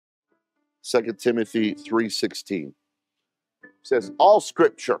2 Timothy 3:16. It says, all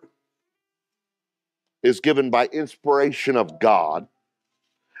scripture is given by inspiration of God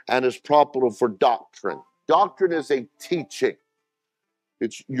and is profitable for doctrine. Doctrine is a teaching.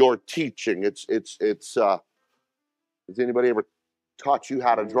 It's your teaching. Has anybody ever taught you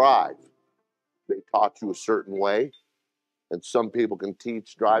how to drive? They taught you a certain way, and some people can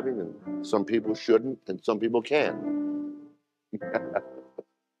teach driving, and some people shouldn't, and some people can.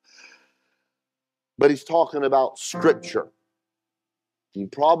 But he's talking about scripture. The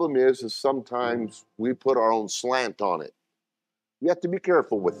problem is sometimes we put our own slant on it. You have to be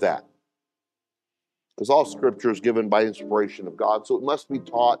careful with that, because all scripture is given by inspiration of God, so it must be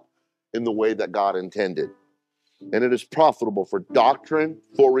taught in the way that God intended. And it is profitable for doctrine,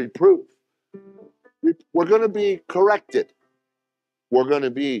 for reproof. We're going to be corrected. We're going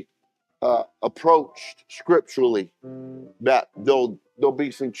to be approached scripturally, that there'll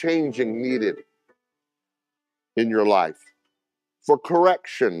be some changing needed in your life. For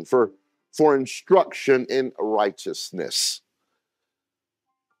correction, for instruction in righteousness.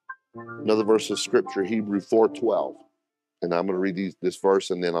 Another verse of scripture, Hebrews 4:12. And I'm going to read this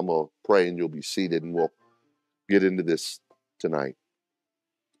verse, and then I'm going to pray, and you'll be seated, and we'll get into this tonight.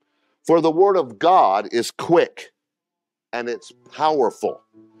 For the word of God is quick, and it's powerful,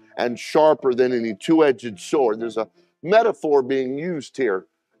 and sharper than any two-edged sword. There's a metaphor being used here.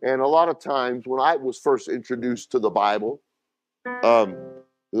 And a lot of times when I was first introduced to the Bible, in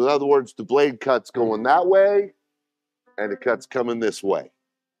other words, the blade cut's going that way, and the cut's coming this way.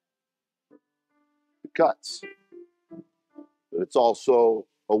 It cuts. But it's also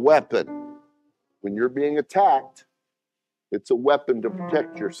a weapon. When you're being attacked, it's a weapon to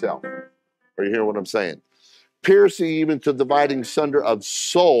protect yourself. Are you hearing what I'm saying? Piercing even to dividing sunder of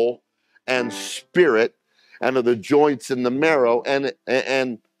soul and spirit, and of the joints and the marrow, and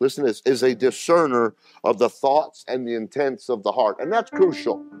listen to this, is a discerner of the thoughts and the intents of the heart. And that's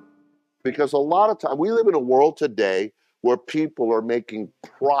crucial, because a lot of times we live in a world today where people are making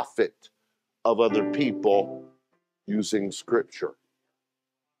profit of other people using scripture.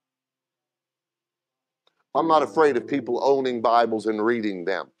 I'm not afraid of people owning Bibles and reading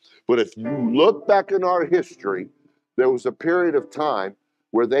them. But if you look back in our history, there was a period of time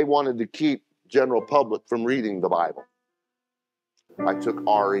where they wanted to keep general public from reading the Bible. I took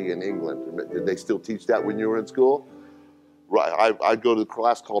RE in England. Did they still teach that when you were in school? Right. I'd go to a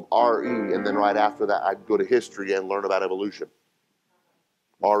class called RE, and then right after that, I'd go to history and learn about evolution.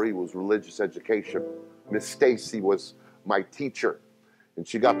 RE was religious education. Miss Stacy was my teacher. And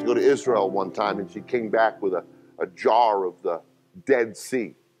she got to go to Israel one time, and she came back with a jar of the Dead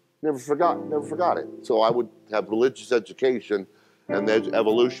Sea. Never forgot it. So I would have religious education and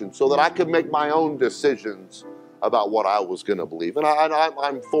evolution so that I could make my own decisions about what I was going to believe. And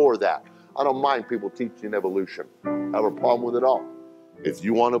I'm for that. I don't mind people teaching evolution. I have a problem with it all. If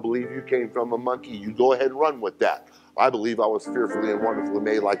you want to believe you came from a monkey, you go ahead and run with that. I believe I was fearfully and wonderfully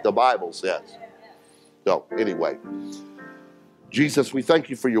made like the Bible says. So anyway, Jesus, we thank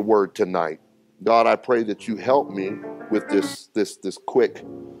you for your word tonight. God, I pray that you help me with this quick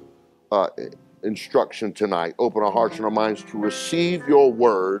instruction tonight. Open our hearts and our minds to receive your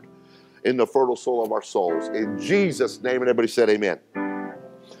word in the fertile soul of our souls. In Jesus' name, and everybody said amen.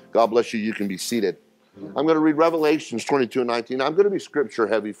 God bless you. You can be seated. I'm going to read Revelations 22:19. I'm going to be scripture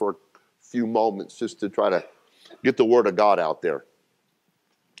heavy for a few moments just to try to get the word of God out there.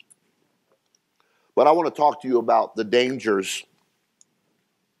 But I want to talk to you about the dangers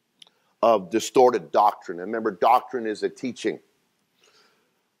of distorted doctrine. And remember, doctrine is a teaching.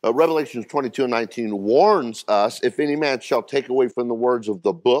 Revelations 22:19 warns us, if any man shall take away from the words of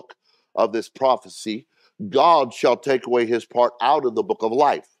the book of this prophecy, God shall take away his part out of the book of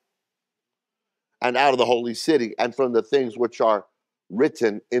life and out of the holy city and from the things which are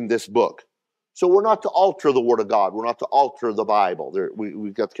written in this book. So we're not to alter the word of God. We're not to alter the Bible.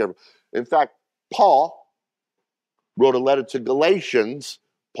 We've got to be careful. In fact, Paul wrote a letter to Galatians.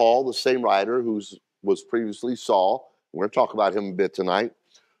 Paul, the same writer who was previously Saul, we're going to talk about him a bit tonight,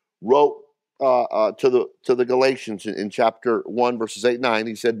 wrote to the Galatians in chapter 1, verses 8 and 9.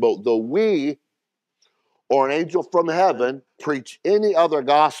 He said, "But though we or an angel from heaven preach any other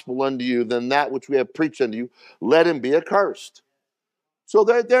gospel unto you than that which we have preached unto you, let him be accursed." So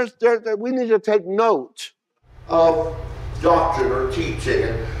we need to take note of doctrine or teaching.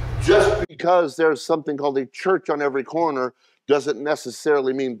 And just because there's something called a church on every corner doesn't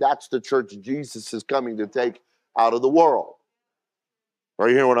necessarily mean that's the church Jesus is coming to take out of the world. Are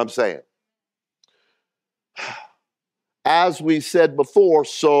you hearing what I'm saying? As we said before,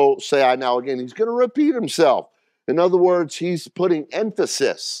 so say I now again. He's going to repeat himself. In other words, he's putting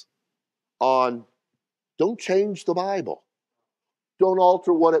emphasis on don't change the Bible. Don't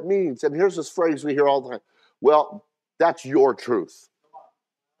alter what it means. And here's this phrase we hear all the time. Well, that's your truth.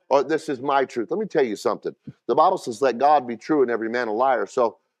 Or this is my truth. Let me tell you something. The Bible says, let God be true and every man a liar.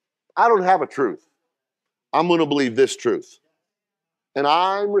 So I don't have a truth. I'm going to believe this truth. And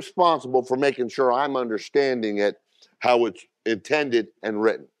I'm responsible for making sure I'm understanding it how it's intended and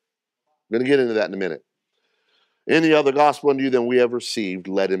written. I'm going to get into that in a minute. Any other gospel unto you than we have received,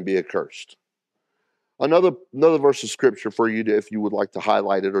 let him be accursed. Another verse of scripture for you to, if you would like to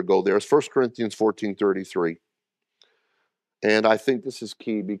highlight it or go there, is 1 Corinthians 14:33. And I think this is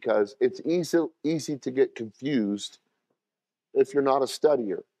key because it's easy to get confused if you're not a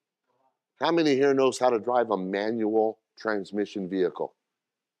studier. How many here knows how to drive a manual transmission vehicle?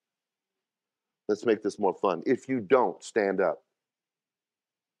 Let's make this more fun. If you don't, stand up.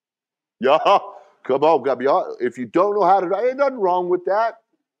 Yeah, come on, Gabi. If you don't know how to drive, ain't nothing wrong with that.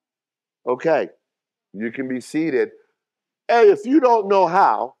 Okay, you can be seated. Hey, if you don't know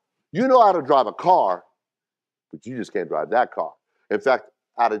how, you know how to drive a car, but you just can't drive that car. In fact,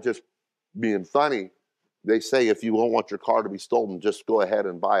 out of just being funny, they say if you don't want your car to be stolen, just go ahead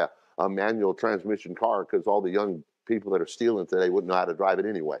and buy a manual transmission car because all the young people that are stealing today wouldn't know how to drive it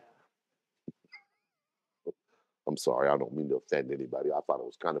anyway. I'm sorry, I don't mean to offend anybody. I thought it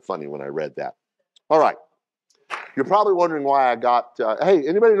was kind of funny when I read that. All right. You're probably wondering why I got, hey,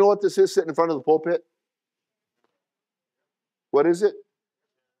 anybody know what this is sitting in front of the pulpit? What is it?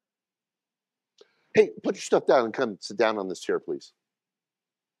 Hey, put your stuff down and come sit down on this chair, please.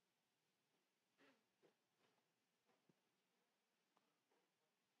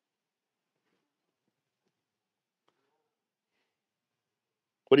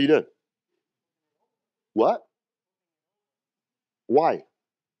 What are you doing? What? Why?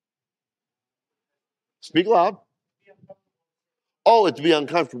 Speak loud. Oh, it's to be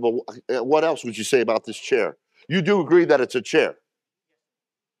uncomfortable. What else would you say about this chair? You do agree that it's a chair,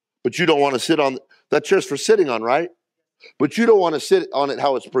 but you don't want to sit on that chair's for sitting on, right? But you don't want to sit on it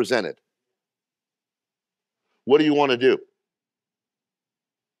how it's presented. What do you want to do?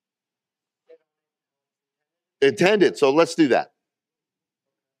 Intended. So let's do that.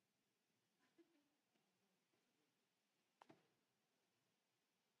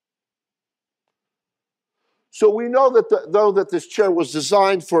 So we know that though that this chair was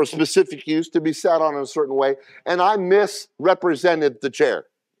designed for a specific use to be sat on in a certain way, and I misrepresented the chair.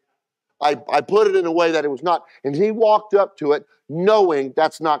 I put it in a way that it was not, and he walked up to it knowing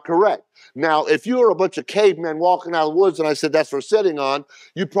that's not correct. Now, if you were a bunch of cavemen walking out of the woods and I said that's for sitting on,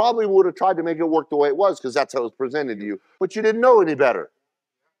 you probably would have tried to make it work the way it was because that's how it was presented to you, but you didn't know any better.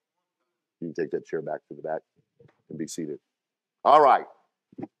 You can take that chair back to the back and be seated. All right.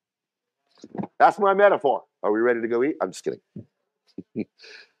 That's my metaphor. Are we ready to go eat? I'm just kidding.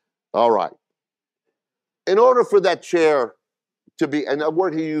 All right. In order for that chair to be, and the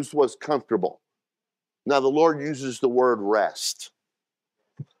word he used was comfortable. Now, the Lord uses the word rest.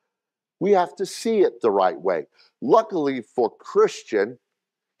 We have to see it the right way. Luckily for Christian,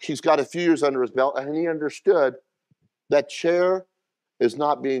 he's got a few years under his belt, and he understood that chair is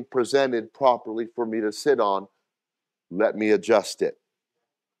not being presented properly for me to sit on. Let me adjust it.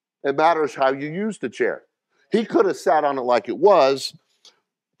 It matters how you use the chair. He could have sat on it like it was,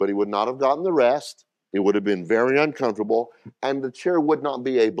 but he would not have gotten the rest. It would have been very uncomfortable, and the chair would not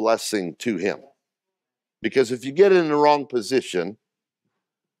be a blessing to him. Because if you get it in the wrong position,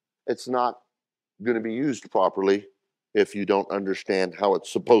 it's not going to be used properly if you don't understand how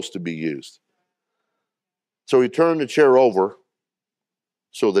it's supposed to be used. So he turned the chair over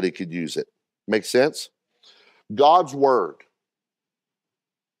so that he could use it. Make sense? God's word,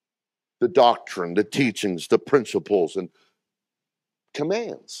 the doctrine, the teachings, the principles, and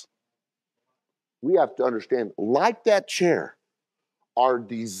commands, we have to understand, like that chair, are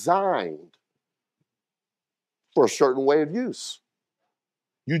designed for a certain way of use.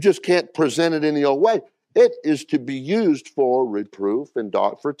 You just can't present it any old way. It is to be used for reproof and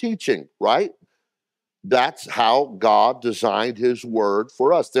for teaching, right? That's how God designed his word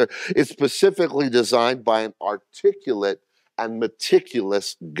for us. It's specifically designed by an articulate and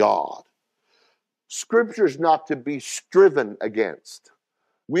meticulous God. Scripture is not to be striven against.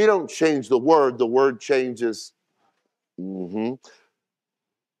 We don't change the word changes. The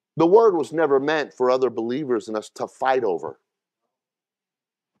word was never meant for other believers and us to fight over.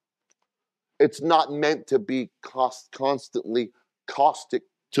 It's not meant to be constantly caustic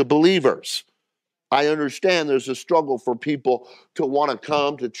to believers. I understand there's a struggle for people to want to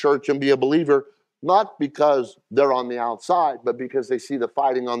come to church and be a believer, not because they're on the outside, but because they see the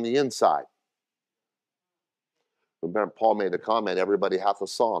fighting on the inside. Remember, Paul made a comment, everybody hath a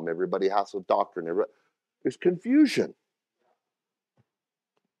psalm, everybody hath a doctrine. There's confusion.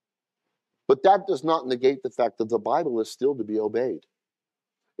 But that does not negate the fact that the Bible is still to be obeyed.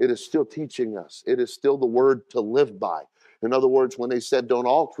 It is still teaching us. It is still the word to live by. In other words, when they said don't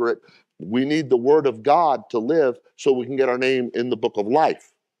alter it, we need the word of God to live so we can get our name in the book of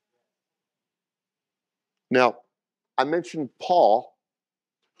life. Now, I mentioned Paul,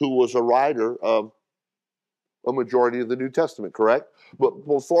 who was a writer of a majority of the New Testament, correct? But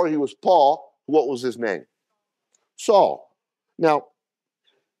before he was Paul, what was his name? Saul. Now,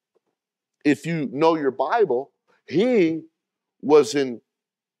 if you know your Bible, he was in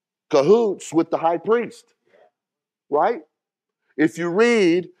cahoots with the high priest, right? If you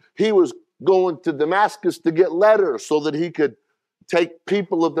read, he was going to Damascus to get letters so that he could take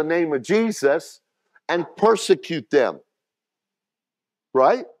people of the name of Jesus and persecute them,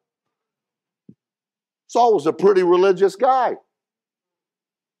 right? Saul was a pretty religious guy.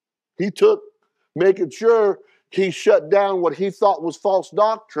 He took making sure he shut down what he thought was false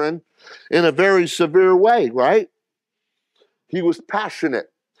doctrine in a very severe way, right? He was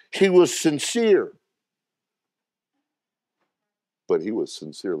passionate. He was sincere. But he was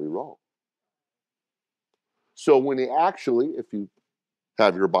sincerely wrong. So when he actually, if you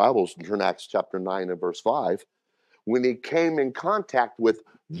have your Bibles, turn to Acts chapter 9 and verse 5, when he came in contact with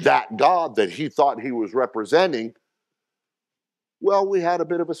that God that he thought he was representing, well, we had a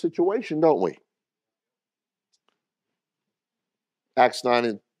bit of a situation, don't we? Acts 9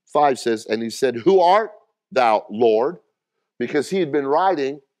 and 5 says, and he said, who art thou, Lord? Because he had been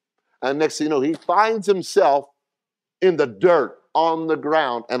writing, and next thing you know, he finds himself in the dirt, on the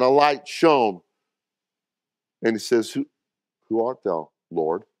ground, and a light shone. And he says, who art thou,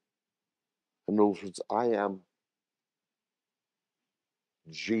 Lord? In other words, I am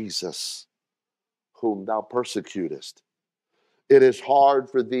Jesus, whom thou persecutest. It is hard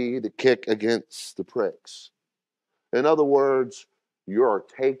for thee to kick against the pricks. In other words, you're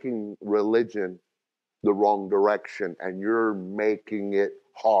taking religion the wrong direction and you're making it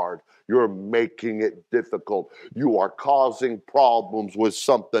hard. You're making it difficult. You are causing problems with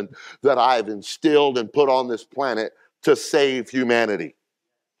something that I've instilled and put on this planet to save humanity.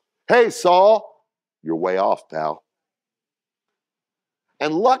 Hey, Saul, you're way off, pal.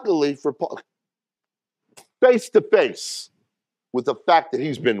 And luckily for Paul, face to face with the fact that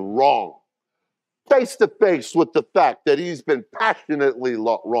he's been wrong, face to face with the fact that he's been passionately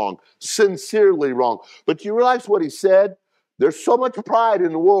wrong, sincerely wrong. But you realize what he said? There's so much pride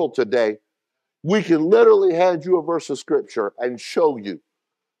in the world today. We can literally hand you a verse of scripture and show you.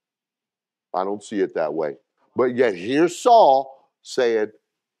 I don't see it that way. But yet here's Saul saying,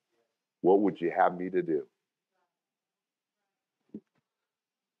 what would you have me to do?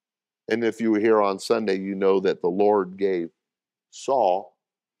 And if you were here on Sunday, you know that the Lord gave Saul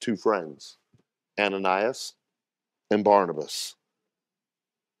two friends, Ananias and Barnabas.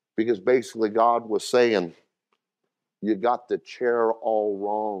 Because basically God was saying, you got the chair all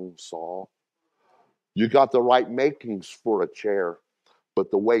wrong, Saul. You got the right makings for a chair,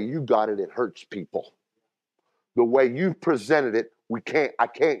 but the way you got it, it hurts people. The way you presented it, I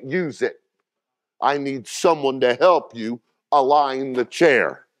can't use it. I need someone to help you align the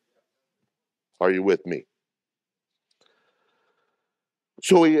chair. Are you with me?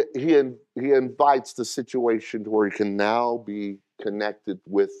 So he invites the situation where he can now be connected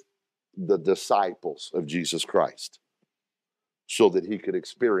with the disciples of Jesus Christ so that he could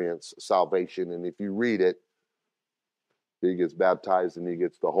experience salvation. And if you read it, he gets baptized and he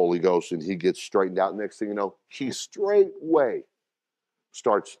gets the Holy Ghost and he gets straightened out. Next thing you know, he straightway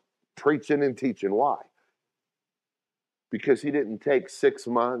starts preaching and teaching. Why? Because he didn't take 6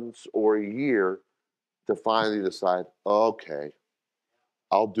 months or a year to finally decide, okay,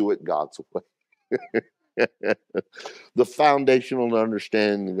 I'll do it God's way. The foundational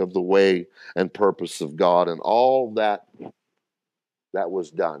understanding of the way and purpose of God and all that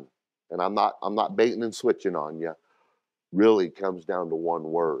was done. And I'm not baiting and switching on you. Really comes down to one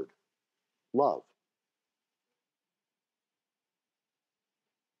word: love.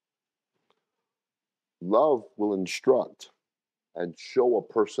 Love will instruct and show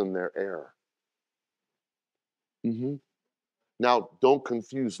a person their error. Now, don't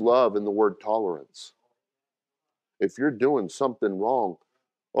confuse love and the word tolerance. If you're doing something wrong,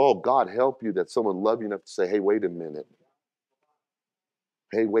 oh, God help you that someone love you enough to say, hey, wait a minute.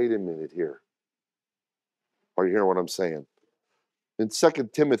 Hey, wait a minute here. Are you hearing what I'm saying? In 2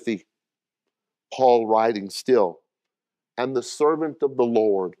 Timothy, Paul writing still, and the servant of the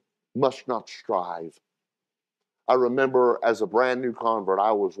Lord must not strive. I remember as a brand new convert,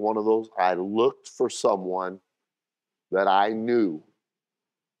 I was one of those. I looked for someone that I knew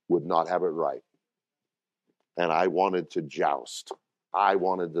would not have it right. And I wanted to joust. I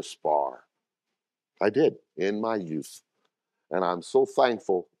wanted to spar. I did in my youth. And I'm so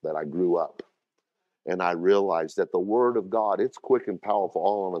thankful that I grew up. And I realized that the Word of God, it's quick and powerful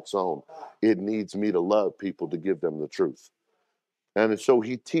all on its own. It needs me to love people to give them the truth. And so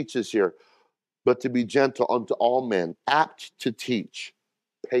he teaches here, but to be gentle unto all men, apt to teach,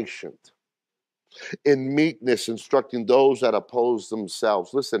 patient, in meekness, instructing those that oppose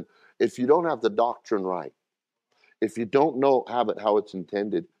themselves. Listen, if you don't have the doctrine right, if you don't have it how it's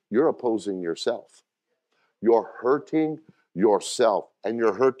intended, you're opposing yourself. You're hurting yourself, and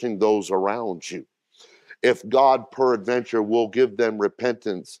you're hurting those around you. If God peradventure will give them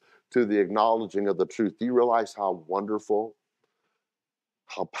repentance to the acknowledging of the truth, do you realize how wonderful,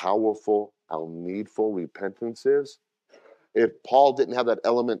 how powerful, how needful repentance is? If Paul didn't have that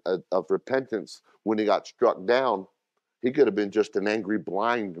element of repentance when he got struck down, he could have been just an angry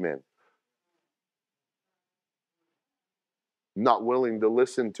blind man, not willing to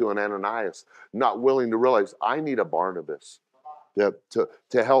listen to an Ananias, not willing to realize, I need a Barnabas to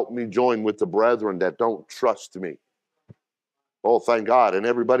help me join with the brethren that don't trust me. Oh, thank God. And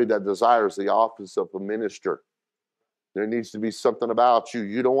everybody that desires the office of a minister, there needs to be something about you.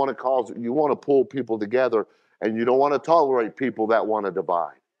 You don't want to you want to pull people together, and you don't want to tolerate people that want to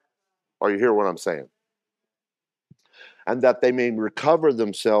divide. Are you hear what I'm saying? And that they may recover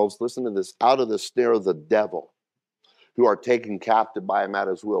themselves, listen to this, out of the snare of the devil, who are taken captive by him at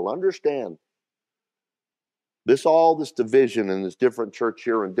his will. Understand, all this division and this different church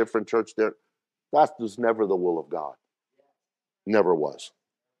here and different church there, that was never the will of God. Never was.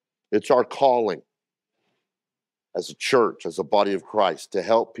 It's our calling as a church, as a body of Christ, to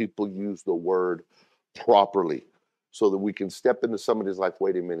help people use the word properly so that we can step into somebody's life.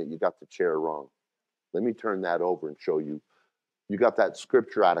 Wait a minute, you got the chair wrong. Let me turn that over and show you. You got that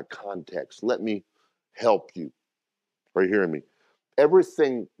scripture out of context. Let me help you. Are you hearing me?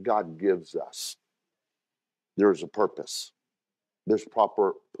 Everything God gives us, there's a purpose. There's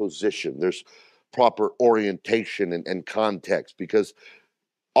proper position. There's proper orientation and context, because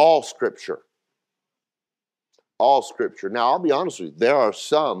all scripture. Now, I'll be honest with you. There are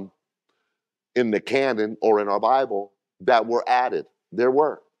some in the canon or in our Bible that were added. There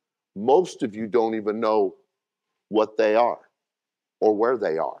were. Most of you don't even know what they are or where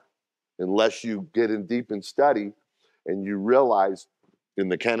they are unless you get in deep and study and you realize in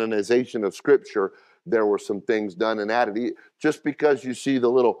the canonization of Scripture there were some things done and added. Just because you see the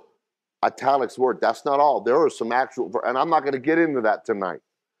little italics word, that's not all. There are some actual, and I'm not going to get into that tonight.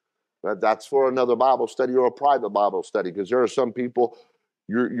 That's for another Bible study or a private Bible study, because there are some people,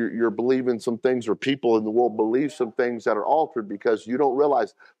 you're believing some things, or people in the world believe some things that are altered because you don't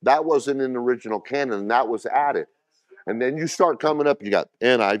realize that wasn't in the original canon and that was added. And then you start coming up, you got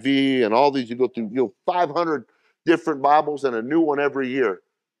NIV and all these, you go through 500 different Bibles and a new one every year.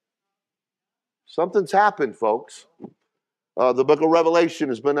 Something's happened, folks. The book of Revelation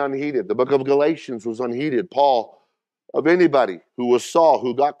has been unheeded. The book of Galatians was unheeded. Paul, of anybody who was Saul,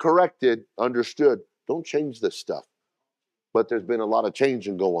 who got corrected, understood, don't change this stuff. But there's been a lot of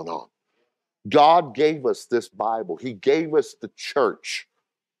changing going on. God gave us this Bible. He gave us the church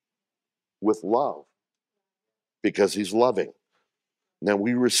with love because he's loving. Now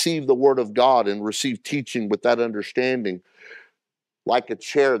we receive the word of God and receive teaching with that understanding. Like a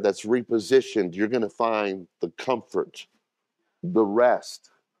chair that's repositioned, you're going to find the comfort, the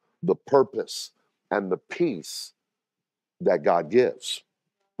rest, the purpose, and the peace that God gives.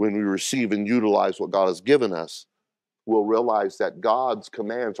 When we receive and utilize what God has given us, we'll realize that God's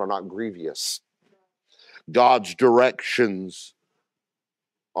commands are not grievous. God's directions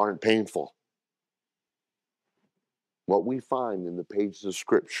aren't painful. What we find in the pages of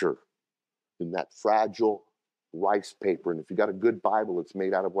Scripture, in that fragile rice paper, and if you got a good Bible, it's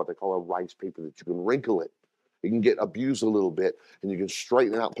made out of what they call a rice paper, that you can wrinkle it. It can get abused a little bit, and you can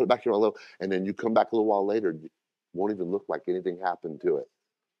straighten it out, put it back here a little, and then you come back a little while later, it won't even look like anything happened to it.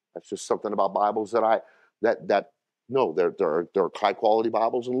 That's just something about Bibles that there are high quality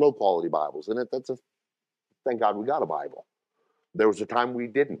Bibles and low quality Bibles, and thank God we got a Bible. There was a time we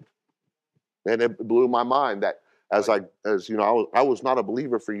didn't, and it blew my mind that I was not a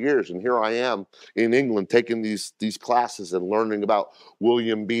believer for years, and here I am in England taking these classes and learning about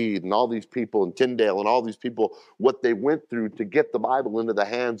William Bede and all these people, and Tyndale and all these people, what they went through to get the Bible into the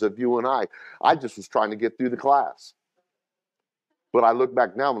hands of you and I. I just was trying to get through the class. But I look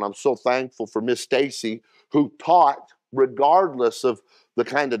back now and I'm so thankful for Miss Stacy, who taught regardless of the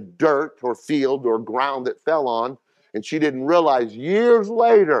kind of dirt or field or ground that fell on. And she didn't realize years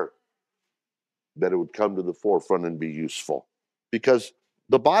later that it would come to the forefront and be useful. Because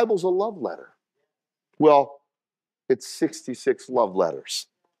the Bible's a love letter. Well, it's 66 love letters.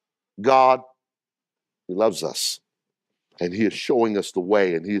 God, He loves us. And He is showing us the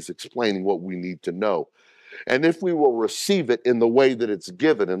way, and He is explaining what we need to know. And if we will receive it in the way that it's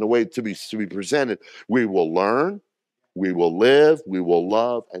given, in the way to be presented, we will learn, we will live, we will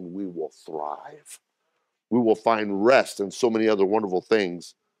love, and we will thrive. We will find rest and so many other wonderful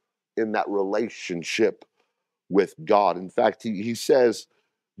things in that relationship with God. In fact, he says,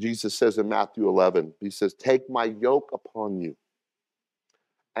 Jesus says in Matthew 11, He says, take my yoke upon you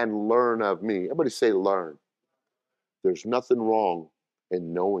and learn of me. Everybody say learn. There's nothing wrong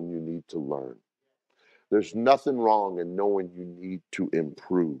in knowing you need to learn. There's nothing wrong in knowing you need to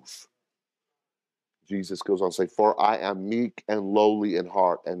improve. Jesus goes on to say, for I am meek and lowly in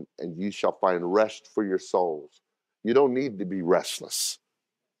heart, and ye shall find rest for your souls. You don't need to be restless.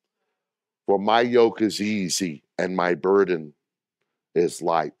 For my yoke is easy and my burden is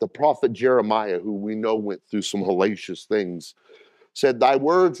light. The prophet Jeremiah, who we know went through some hellacious things, said, thy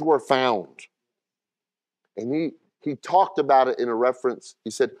words were found. And he talked about it in a reference.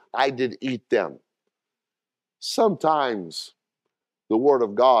 He said, I did eat them. Sometimes the word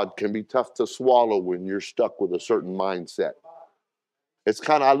of God can be tough to swallow when you're stuck with a certain mindset. It's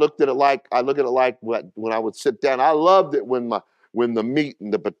kind of, I look at it like when I would sit down. I loved it when the meat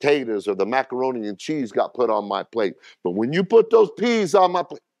and the potatoes or the macaroni and cheese got put on my plate. But when you put those peas on my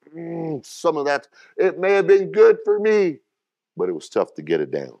plate, some of that, it may have been good for me, but it was tough to get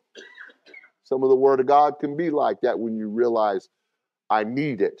it down. Some of the word of God can be like that when you realize I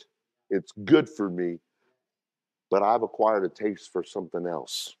need it. It's good for me, but I've acquired a taste for something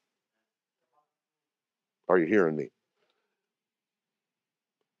else. Are you hearing me?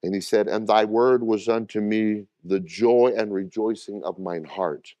 And he said, and thy word was unto me the joy and rejoicing of mine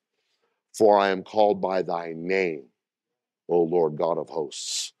heart, for I am called by thy name, O Lord God of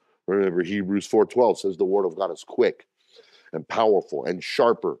hosts. Remember, Hebrews 4:12 says the word of God is quick and powerful and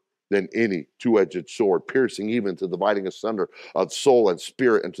sharper than any two-edged sword, piercing even to dividing asunder of soul and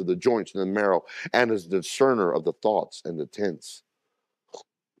spirit and to the joints and the marrow, and is discerner of the thoughts and the intents,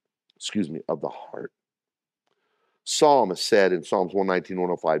 of the heart. Psalm said in Psalms 119,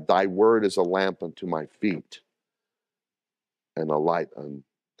 105, thy word is a lamp unto my feet and a light unto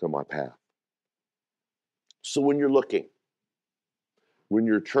my path. So when you're looking, when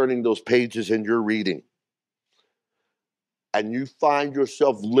you're turning those pages and you're reading, and you find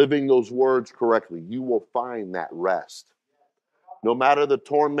yourself living those words correctly, you will find that rest. No matter the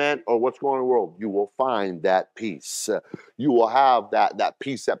torment or what's going on in the world, you will find that peace. You will have that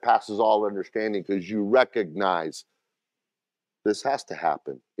peace that passes all understanding because you recognize this has to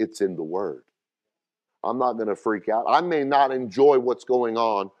happen. It's in the Word. I'm not going to freak out. I may not enjoy what's going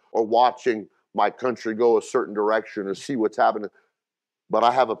on or watching my country go a certain direction or see what's happening, but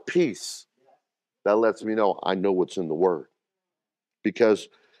I have a peace that lets me know I know what's in the Word. Because,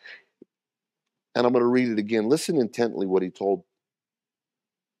 and I'm going to read it again. Listen intently what he told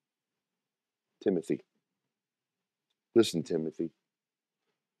Timothy. Listen, Timothy.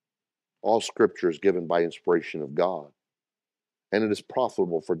 All scripture is given by inspiration of God, and it is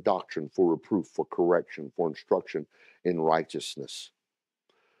profitable for doctrine, for reproof, for correction, for instruction in righteousness.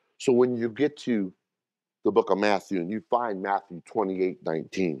 So when you get to the book of Matthew and you find Matthew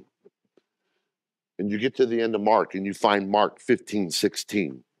 28:19, and you get to the end of Mark and you find Mark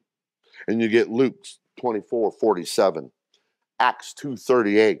 15:16, and you get Luke 24:47, Acts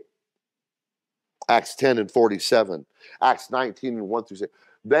 2:38, Acts 10:47, Acts 19:1-6.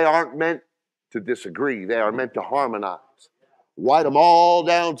 They aren't meant to disagree. They are meant to harmonize. Write them all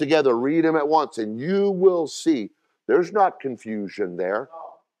down together. Read them at once, and you will see there's not confusion there.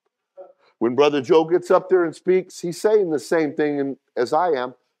 When Brother Joe gets up there and speaks, he's saying the same thing as I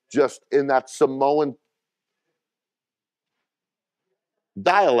am, just in that Samoan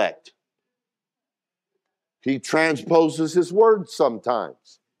dialect. He transposes his words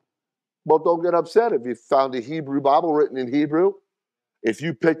sometimes. But don't get upset if you found a Hebrew Bible written in Hebrew. If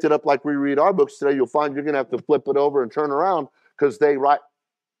you picked it up like we read our books today, you'll find you're going to have to flip it over and turn around because they write.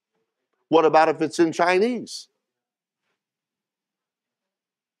 What about if it's in Chinese?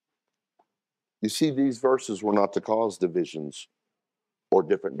 You see, these verses were not to cause divisions or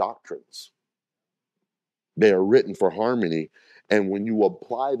different doctrines. They are written for harmony, and when you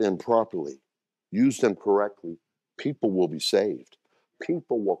apply them properly, use them correctly, people will be saved.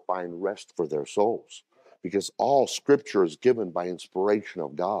 People will find rest for their souls because all scripture is given by inspiration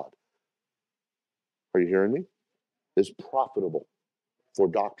of God. Are you hearing me? Is profitable for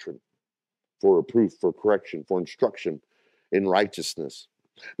doctrine, for reproof, for correction, for instruction in righteousness.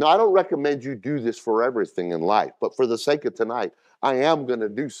 Now, I don't recommend you do this for everything in life, but for the sake of tonight, I am going to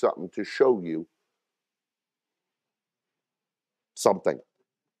do something to show you something.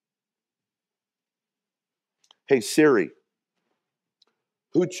 Hey, Siri,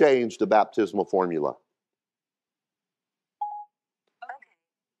 who changed the baptismal formula?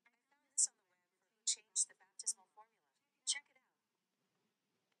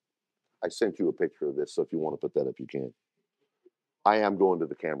 I sent you a picture of this, so if you want to put that up, you can. I am going to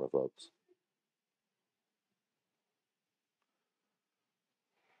the camera, folks.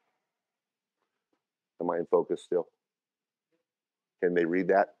 Am I in focus still? Can they read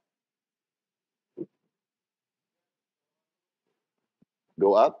that?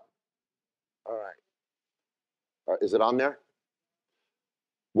 Go up? All right. Is it on there?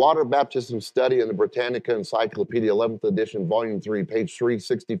 Water Baptism Study in the Britannica Encyclopedia, 11th edition, volume 3, page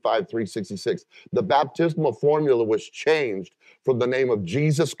 365, 366. The baptismal formula was changed from the name of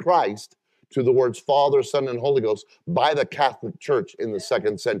Jesus Christ to the words Father, Son, and Holy Ghost by the Catholic Church in the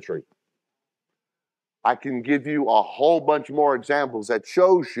 2nd century. I can give you a whole bunch more examples that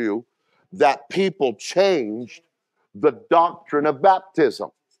shows you that people changed the doctrine of baptism.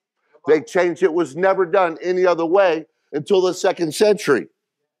 They changed it. It was never done any other way until the 2nd century.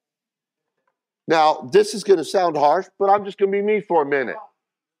 Now, this is going to sound harsh, but I'm just going to be me for a minute.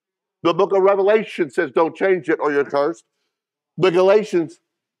 The book of Revelation says don't change it or you're cursed. The Galatians,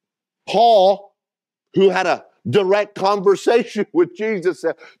 Paul, who had a direct conversation with Jesus,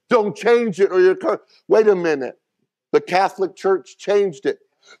 said don't change it or you're cursed. Wait a minute. The Catholic Church changed it.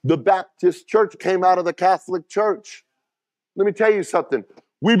 The Baptist Church came out of the Catholic Church. Let me tell you something.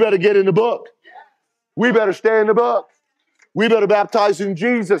 We better get in the book. We better stay in the book. We better baptize in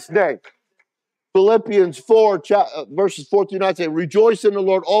Jesus' name. Philippians 4, verses 4 through 9 say, rejoice in the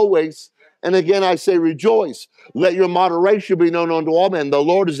Lord always. And again, I say rejoice. Let your moderation be known unto all men. The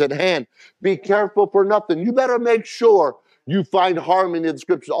Lord is at hand. Be careful for nothing. You better make sure you find harmony in the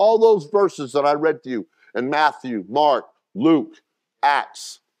scriptures. All those verses that I read to you in Matthew, Mark, Luke,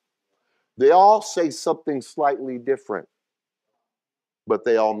 Acts, they all say something slightly different, but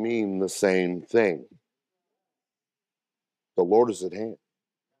they all mean the same thing. The Lord is at hand.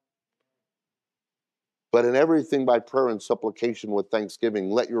 But in everything by prayer and supplication with thanksgiving,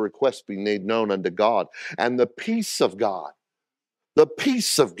 let your requests be made known unto God. And the peace of God,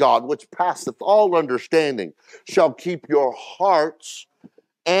 which passeth all understanding, shall keep your hearts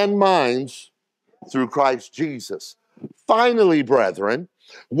and minds through Christ Jesus. Finally, brethren,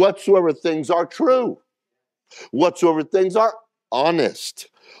 whatsoever things are true, whatsoever things are honest,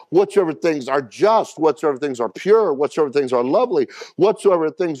 whatsoever things are just, whatsoever things are pure, whatsoever things are lovely, whatsoever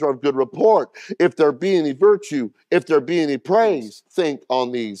things are of good report, if there be any virtue, if there be any praise, think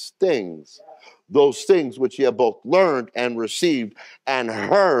on these things. Those things which ye have both learned and received and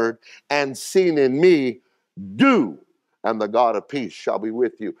heard and seen in me, do, and the God of peace shall be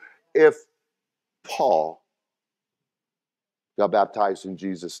with you. If Paul got baptized in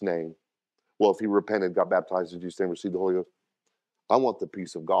Jesus' name, well, if he repented, got baptized in Jesus' name, received the Holy Ghost, I want the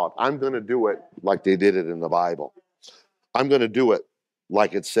peace of God. I'm going to do it like they did it in the Bible. I'm going to do it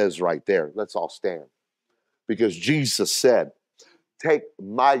like it says right there. Let's all stand. Because Jesus said, take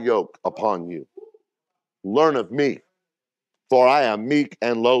my yoke upon you. Learn of me, for I am meek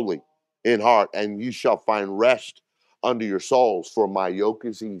and lowly in heart, and you shall find rest unto your souls. For my yoke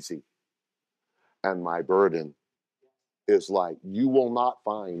is easy, and my burden is light. You will not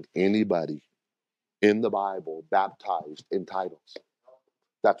find anybody in the Bible baptized in titles.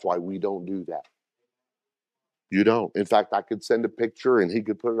 That's why we don't do that. You don't. In fact, I could send a picture and he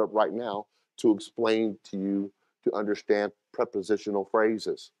could put it up right now to explain to you to understand prepositional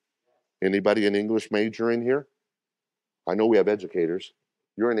phrases. Anybody an English major in here? I know we have educators.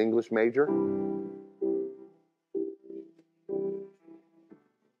 You're an English major?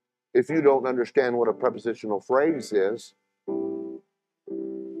 If you don't understand what a prepositional phrase is,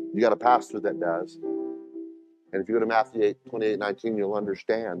 you got a pastor that does. And if you go to Matthew 8, 28, 19, you'll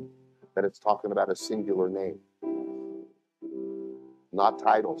understand that it's talking about a singular name, not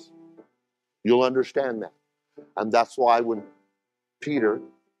titles. You'll understand that. And that's why when Peter,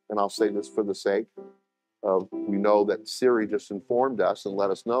 and I'll say this for the sake of, we know that Siri just informed us and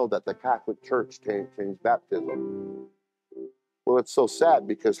let us know that the Catholic Church changed baptism. Well, it's so sad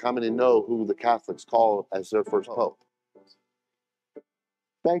because how many know who the Catholics call as their first pope?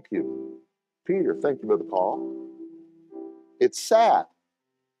 Thank you, Peter. Thank you for the call. It's sad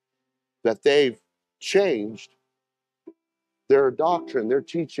that they've changed their doctrine, their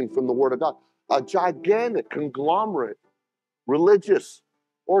teaching from the Word of God. A gigantic conglomerate religious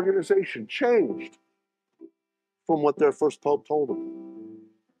organization changed from what their first pope told them.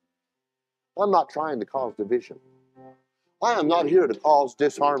 I'm not trying to cause division. I am not here to cause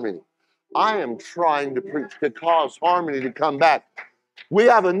disharmony. I am trying to preach to cause harmony to come back. We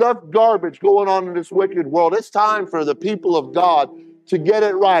have enough garbage going on in this wicked world. It's time for the people of God to get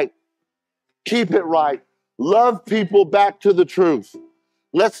it right. Keep it right. Love people back to the truth.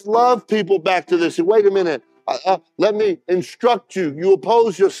 Let's love people back to this. Wait a minute. Let me instruct you. You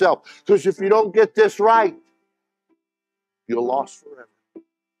oppose yourself. Because if you don't get this right, you're lost forever.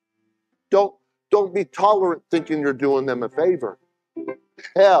 Don't be tolerant thinking you're doing them a favor.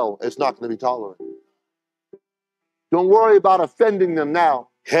 Hell is not going to be tolerant. Don't worry about offending them now.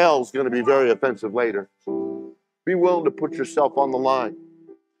 Hell's going to be very offensive later. Be willing to put yourself on the line.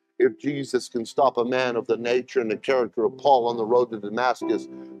 If Jesus can stop a man of the nature and the character of Paul on the road to Damascus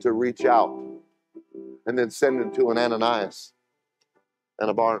to reach out and then send him to an Ananias and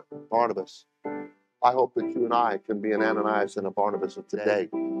a Barnabas, I hope that you and I can be an Ananias and a Barnabas of today,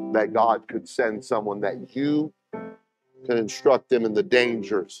 that God could send someone that you can instruct them in the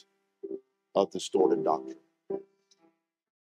dangers of distorted doctrine.